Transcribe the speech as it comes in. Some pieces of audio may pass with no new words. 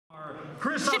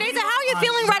Shadasia, how are you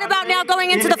feeling right about now going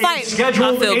into the fight? I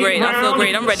feel great. I feel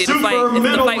great. I'm ready to fight. If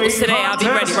the fight was today, I'll be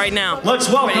ready right now. Let's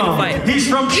welcome.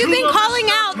 You've been calling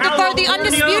out for the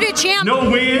undisputed champ.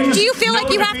 Do you feel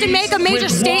like you have to make a major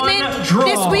statement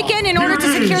this weekend in order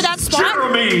to secure that spot?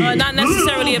 Not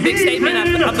necessarily a big statement.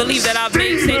 I believe that I've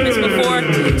made statements before.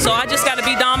 So I just got to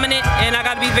be dominant and I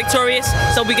got to be victorious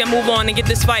so we can move on and get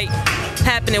this fight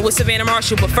happening with Savannah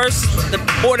Marshall. But first, the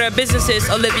order of business is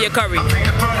Olivia Curry.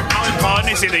 How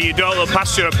important is it that you don't look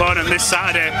past your opponent this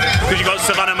Saturday because you've got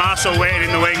Savannah Marshall waiting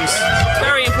in the wings?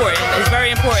 Very important. It's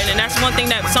very important, and that's one thing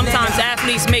that sometimes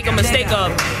athletes make a mistake of,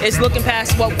 is looking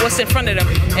past what's in front of them.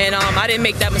 And I didn't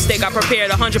make that mistake. I prepared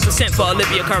 100% for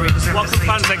Olivia Curry. What can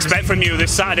fans expect from you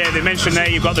this Saturday? They mentioned there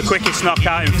you've got the quickest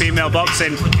knockout in female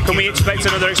boxing. Can we expect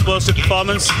another explosive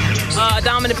performance? A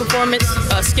dominant performance,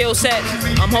 a skill set.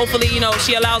 Hopefully, you know,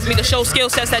 she allows me to show skill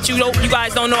sets that you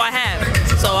guys don't know I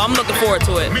have. So I'm looking forward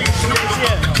to it.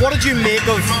 What did you make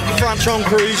of Franchon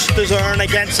Cruz-Dezurn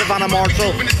against Savannah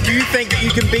Marshall? Do you think that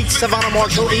you can beat Savannah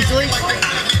Marshall easily?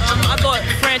 I thought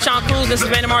Franchon Cruz and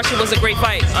Savannah Marshall was a great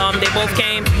fight. They both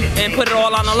came and put it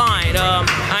all on the line.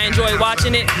 I enjoyed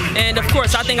watching it, and of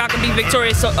course, I think I can be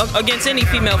victorious against any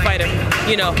female fighter.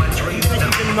 You know. You think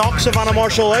you can knock Savannah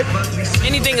Marshall out?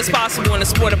 Anything is possible in the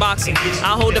sport of boxing.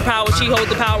 I hold the power, she holds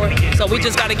the power, so we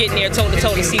just got to get in there toe to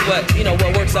toe to see what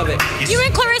works of it. You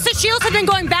and Claressa Shields have been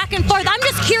going back and forth. I'm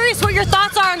just curious what your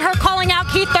thoughts are on her calling out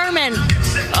Keith Thurman.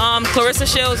 Claressa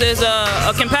Shields is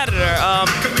a competitor.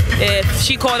 If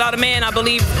she called out a man, I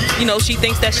believe, you know, she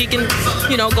thinks that she can,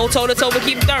 you know, go toe to toe with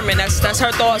Keith Thurman. That's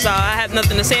her thoughts. I have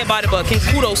nothing to say about it, but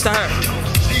kudos to her.